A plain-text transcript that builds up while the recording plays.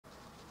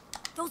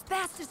Those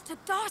bastards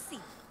took Darcy.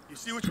 You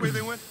see which way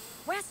they went?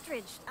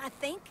 Westridge, I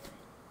think.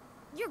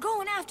 You're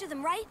going after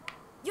them, right?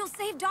 You'll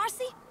save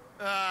Darcy?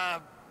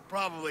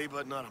 Probably,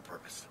 but not on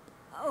purpose.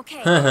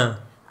 Okay.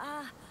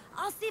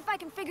 I'll see if I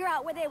can figure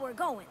out where they were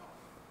going.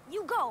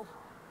 You go.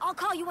 I'll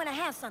call you when I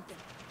have something.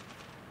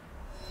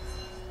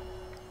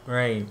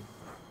 Right.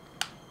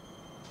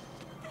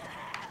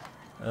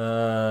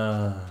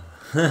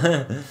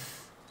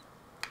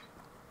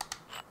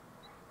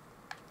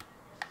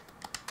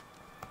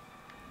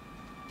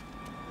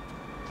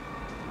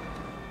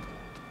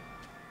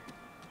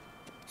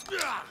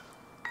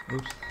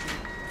 Oops.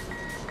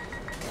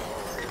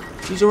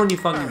 He's already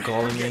fucking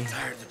calling me.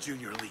 Tired of the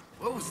junior elite.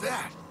 What was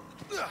that?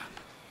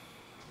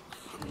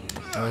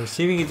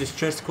 Receiving a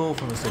distress call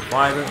from a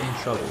survivor in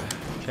trouble.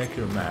 Check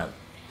your map.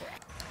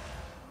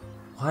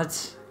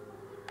 What?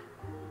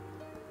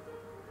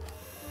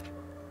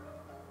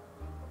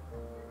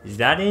 Is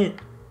that it?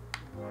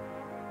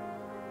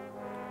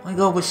 My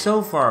god, we're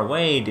so far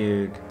away,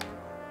 dude.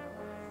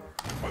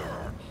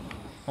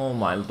 Oh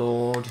my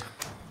lord.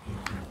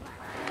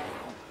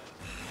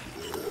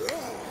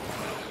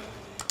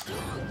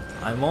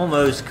 I'm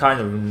almost kind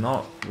of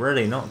not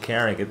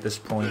caring at this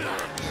point.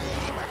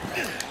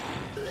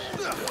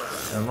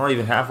 I'm not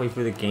even halfway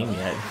through the game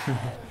yet.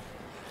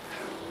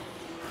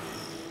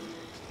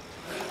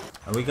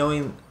 Are we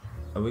going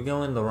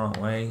the wrong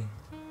way?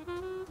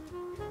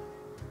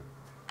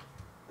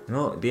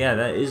 No, yeah,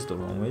 that is the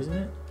wrong way, isn't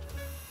it?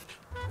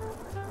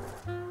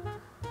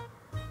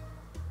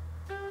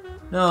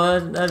 No,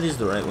 that is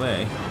the right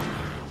way.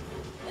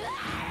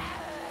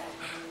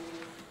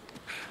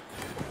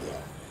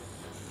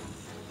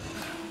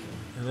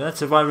 And that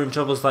survivor in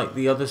trouble is like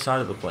the other side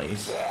of the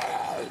place.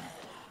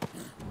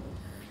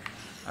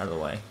 Out of the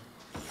way.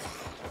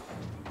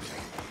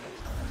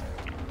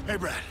 Hey,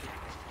 Brad.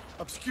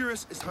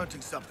 Obscurus is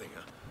hunting something.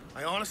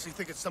 I honestly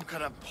think it's some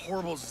kind of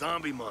horrible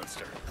zombie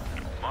monster.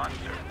 Monster?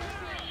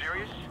 You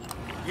serious?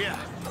 Yeah,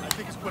 I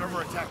think it's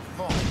whatever attacked the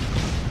mall.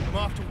 I'm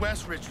off to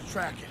Westridge to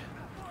track it.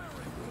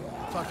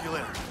 Talk to you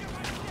later.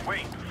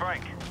 Wait,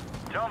 Frank.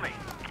 Tell me.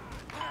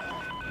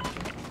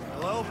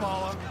 Hello,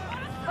 Paula.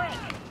 Frank,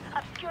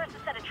 Obscurus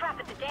has set a trap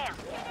at the dam.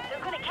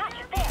 They're gonna catch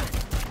it there.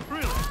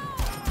 Really?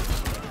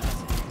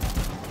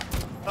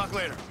 Talk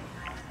later.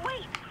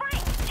 Wait,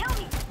 Frank, tell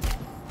me.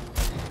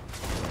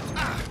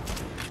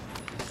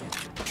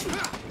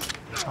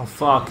 Oh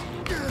fuck.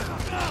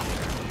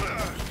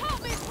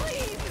 Help me,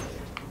 please.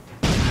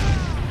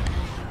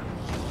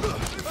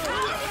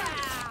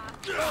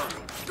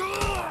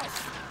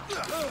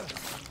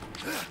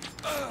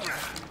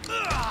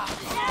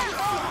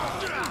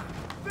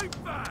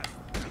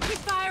 Keep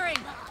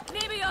firing.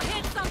 Maybe you'll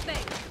hit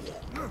something.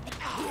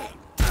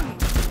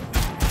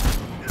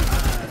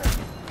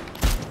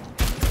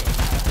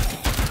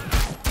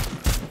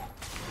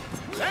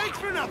 Thanks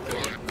for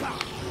nothing.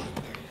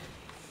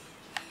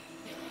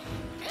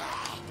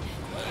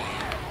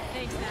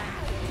 Thanks, man.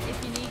 If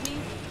you need me,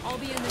 I'll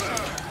be in the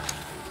shelter.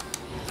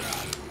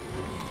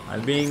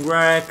 I'm being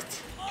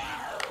wrecked.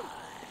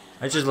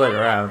 I just let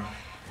her out.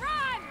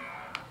 Run!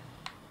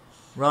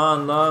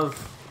 Run,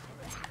 love.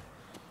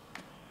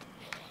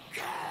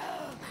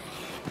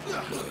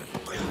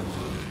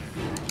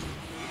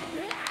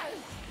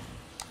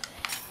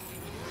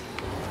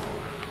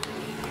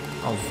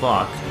 Oh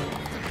fuck.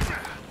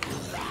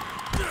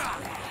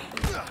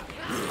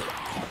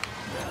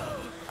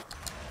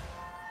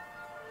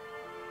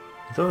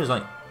 I thought it was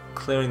like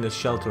clearing the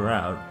shelter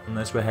out,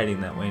 unless we're heading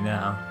that way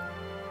now.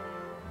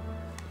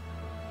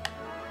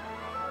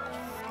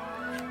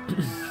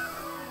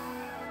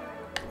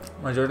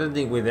 I don't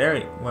think we're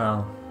there.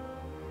 Well,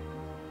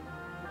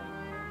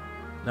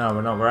 no,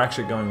 we're not. We're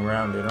actually going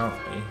around it, aren't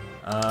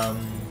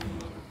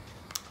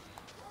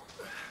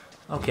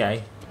we?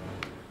 Okay.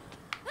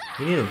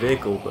 We need a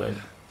vehicle, but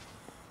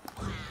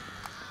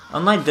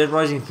unlike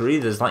Deadrising 3,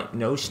 there's like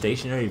no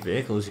stationary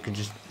vehicles you can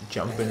just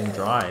jump in and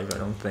drive. I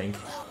don't think,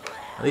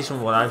 at least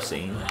from what I've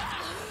seen.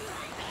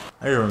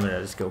 I just remember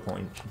at a skill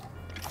point.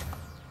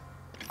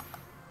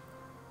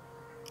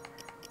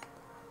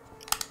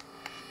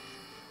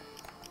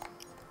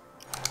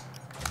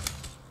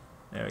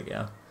 There we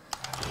go.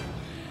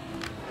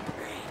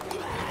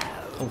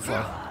 Oh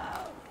fuck.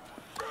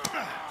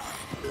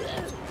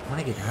 I want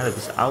to get out of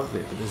this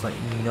outfit, but there's like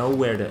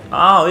nowhere to...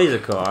 Oh, here's a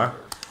car.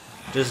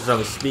 Just as I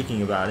was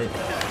speaking about it.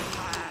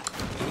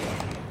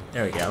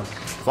 There we go.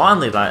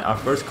 Finally, like our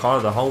first car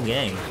of the whole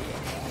game.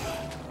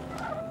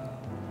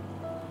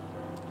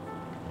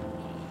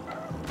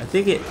 I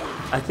think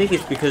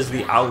it's because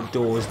the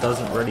outdoors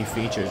doesn't really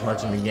feature as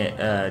much in the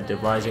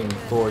Deadrising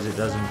 4 as it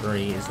does in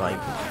 3. It's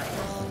like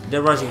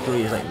Deadrising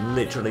 3 is like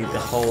literally the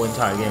whole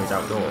entire game is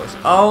outdoors.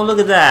 Oh, look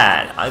at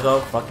that! I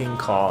got fucking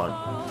caught.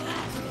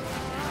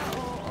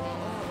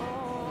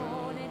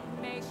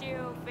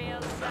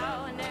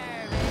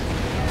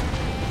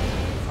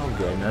 Oh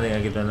good, nothing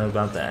I can know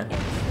about that.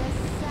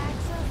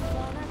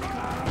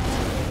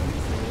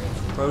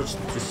 Approach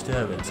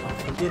disturbance. Oh,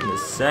 for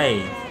goodness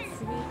sake.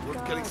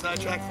 Worth getting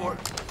sidetracked for?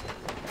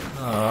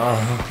 Oh.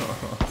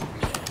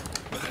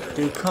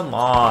 Dude, come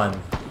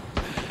on.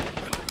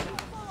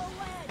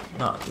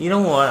 No, you know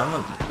what? I'm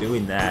not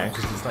doing that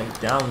because it's like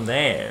down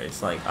there.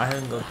 It's like I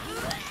haven't got.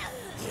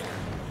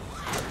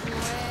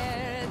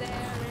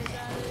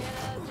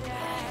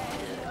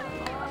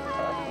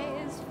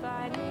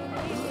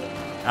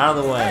 Out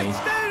of the way.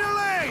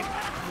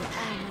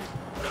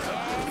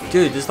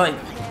 Dude, it's like.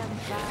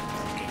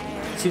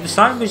 See, the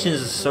side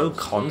missions are so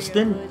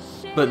constant,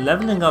 but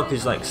leveling up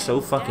is like so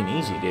fucking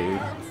easy,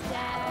 dude.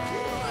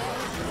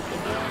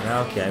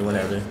 Okay,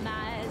 whatever.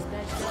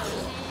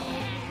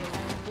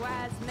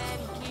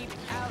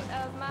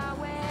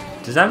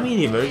 Does that mean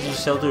the emergency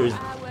shelter is...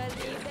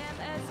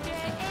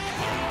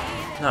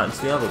 No, it's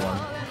the other one.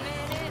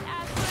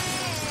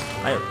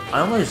 I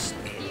almost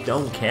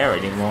don't care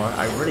anymore.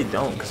 I really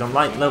don't, because I'm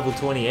like level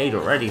 28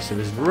 already, so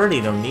there's really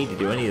no need to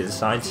do any of the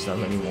side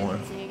stuff anymore.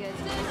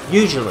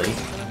 Usually.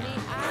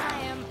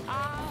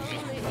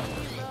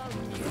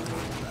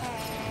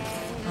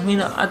 I mean,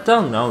 I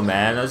don't know,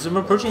 man. As I'm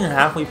approaching the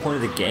halfway point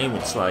of the game,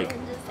 it's like...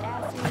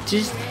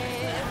 there's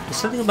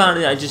something about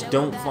it I just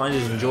don't find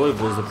as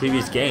enjoyable as the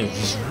previous games.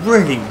 It's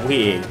really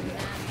weird.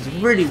 It's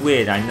really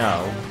weird, I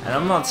know. And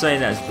I'm not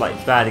saying that's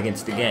like bad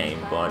against the game,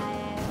 but...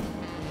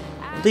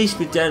 At least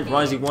with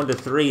Deadrising 1 to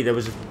 3, there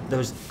was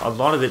a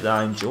lot of it that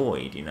I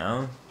enjoyed, you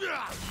know?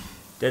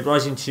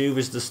 Deadrising 2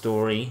 was the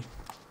story.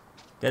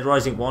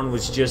 Deadrising 1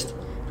 was just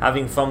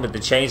having fun with the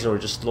chainsaw or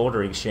just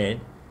slaughtering shit.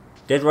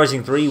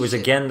 Deadrising 3 was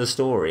again the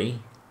story.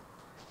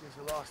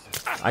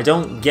 I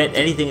don't get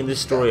anything in this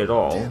story at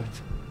all.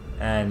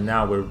 And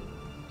now we're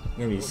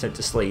gonna be sent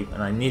to sleep,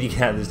 and I need to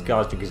get out of this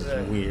costume because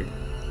it's weird.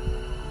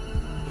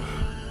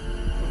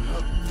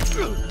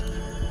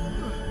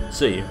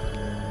 See you.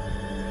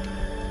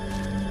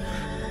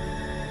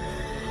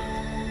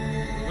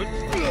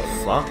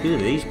 Fuck, who are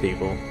these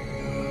people?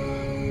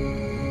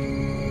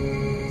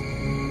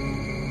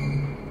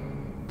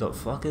 The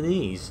fuck are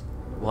these?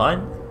 What?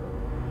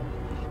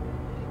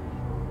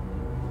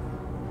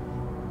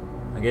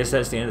 I guess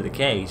that's the end of the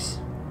case.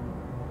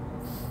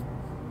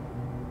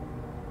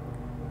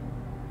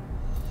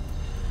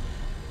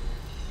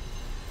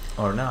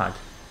 Or not.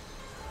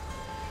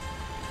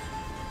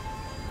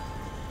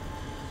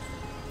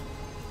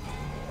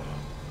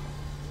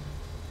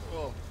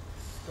 Oh,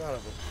 son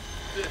of a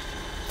bitch.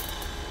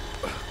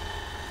 What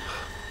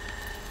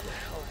the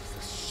hell is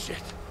this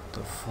shit?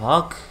 The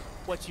fuck?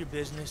 What's your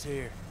business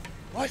here?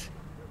 What?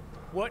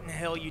 What in the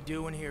hell you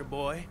doing here,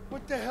 boy?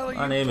 What the hell are you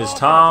My name is talking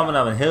Tom,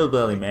 about? and I'm a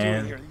hillbilly, What am I doing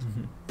man. here?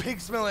 These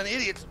pig-smelling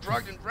idiots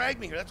drugged and dragged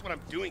me here. That's what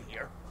I'm doing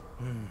here.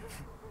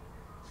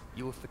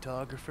 You a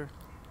photographer?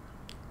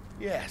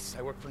 Yes,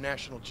 I work for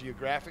National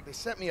Geographic. They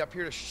sent me up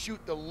here to shoot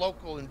the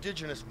local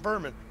indigenous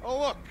vermin. Oh,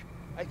 look,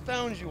 I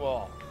found you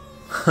all.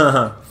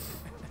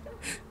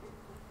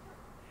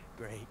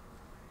 Great.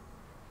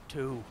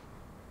 2.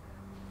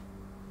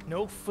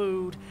 No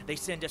food. They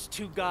send us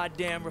 2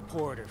 goddamn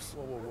reporters.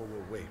 Whoa,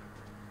 wait.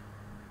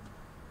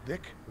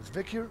 Vic? Was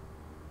Vic here?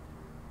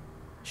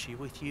 She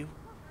with you?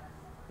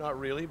 Not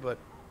really, but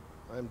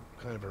I'm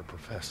kind of her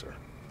professor.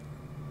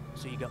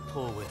 So you got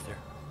pull with her.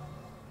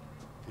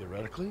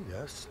 Theoretically,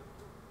 yes.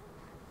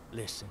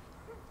 Listen.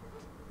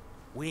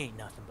 We ain't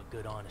nothing but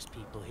good, honest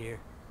people here.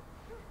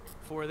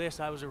 Before this,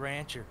 I was a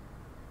rancher.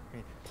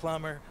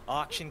 Plumber,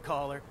 auction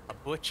caller, a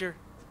butcher.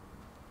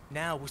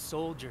 Now we're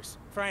soldiers.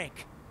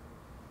 Frank.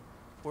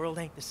 World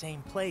ain't the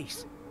same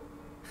place.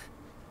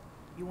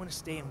 You want to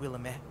stay in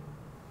Willamette?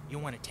 You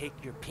want to take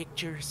your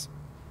pictures?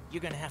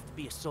 You're gonna have to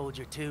be a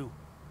soldier too.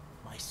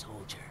 My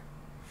soldier.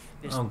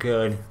 Oh,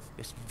 good.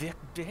 This Vic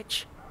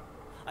bitch,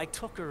 I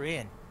took her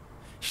in.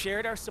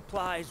 Shared our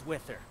supplies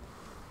with her.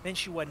 Then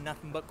she wasn't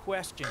nothing but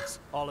questions.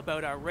 All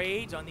about our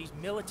raids on these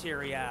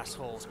military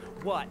assholes.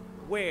 What,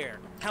 where,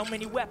 how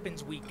many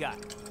weapons we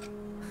got.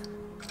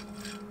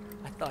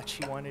 I thought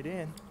she wanted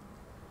in.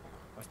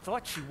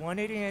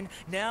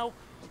 Now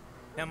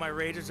my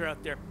raiders are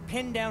out there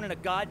pinned down in a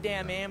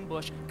goddamn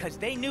ambush because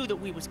they knew that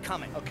we was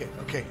coming.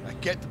 Okay, I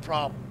get the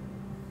problem.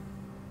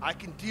 I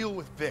can deal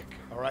with Vic,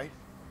 all right?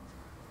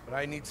 But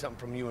I need something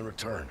from you in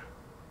return.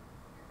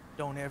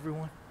 Don't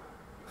everyone?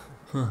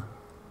 Huh.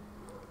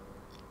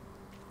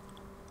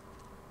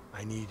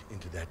 I need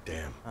into that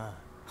dam.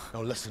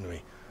 Now listen to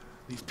me.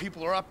 These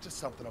people are up to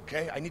something,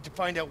 okay? I need to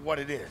find out what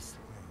it is.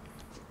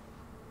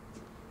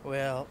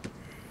 Well,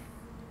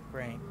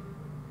 Frank,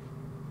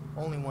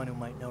 only one who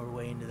might know her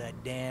way into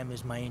that dam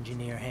is my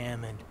engineer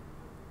Hammond.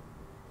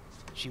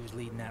 She was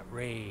leading that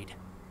raid.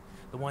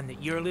 The one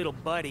that your little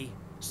buddy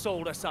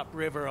sold us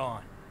upriver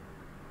on.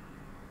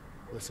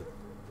 Listen,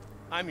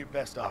 I'm your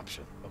best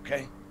option,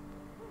 okay?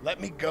 Let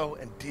me go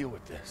and deal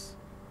with this.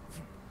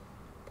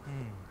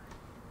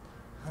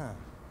 Huh.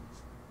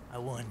 I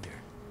wonder.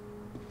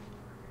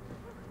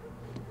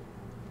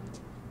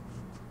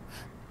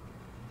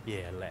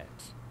 Yeah,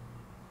 let's.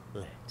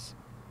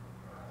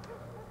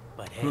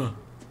 But hey,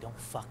 don't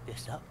fuck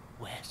this up,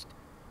 West.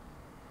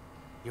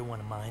 You're one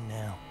of mine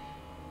now.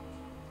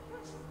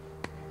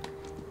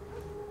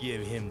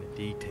 Give him the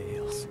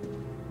details.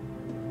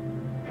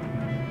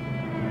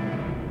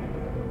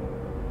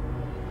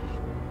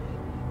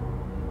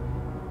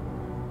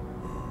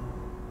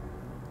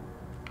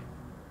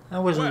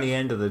 That wasn't West. the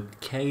end of the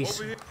case.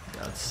 Over here.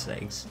 God's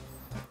sakes.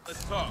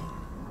 Let's talk.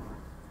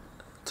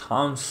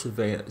 Tom's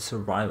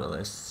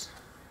survivalists.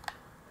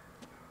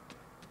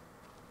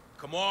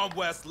 Come on,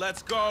 West,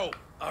 let's go.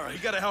 All right. We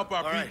gotta help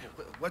our All right.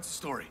 people. What's the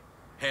story?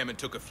 Hammond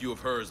took a few of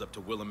hers up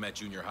to Willamette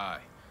Junior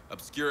High.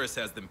 Obscurus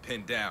has them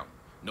pinned down.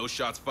 No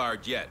shots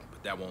fired yet,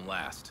 but that won't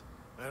last.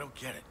 I don't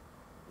get it.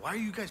 Why are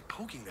you guys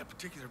poking that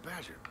particular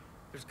badger?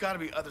 There's got to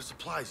be other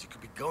supplies you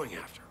could be going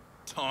after.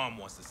 Tom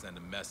wants to send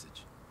a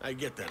message. I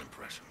get that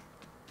impression.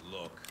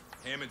 Look,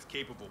 Hammond's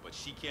capable, but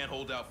she can't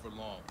hold out for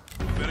long.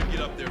 You better get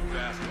up there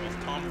fast, or else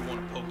Tom will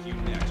want to poke you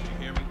next, you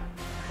hear me?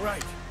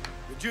 Right.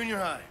 The junior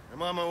high.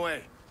 I'm on my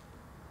way.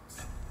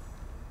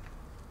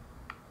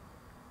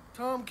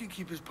 Tom can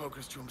keep his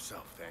pokers to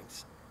himself,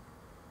 thanks.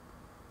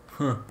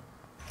 Huh.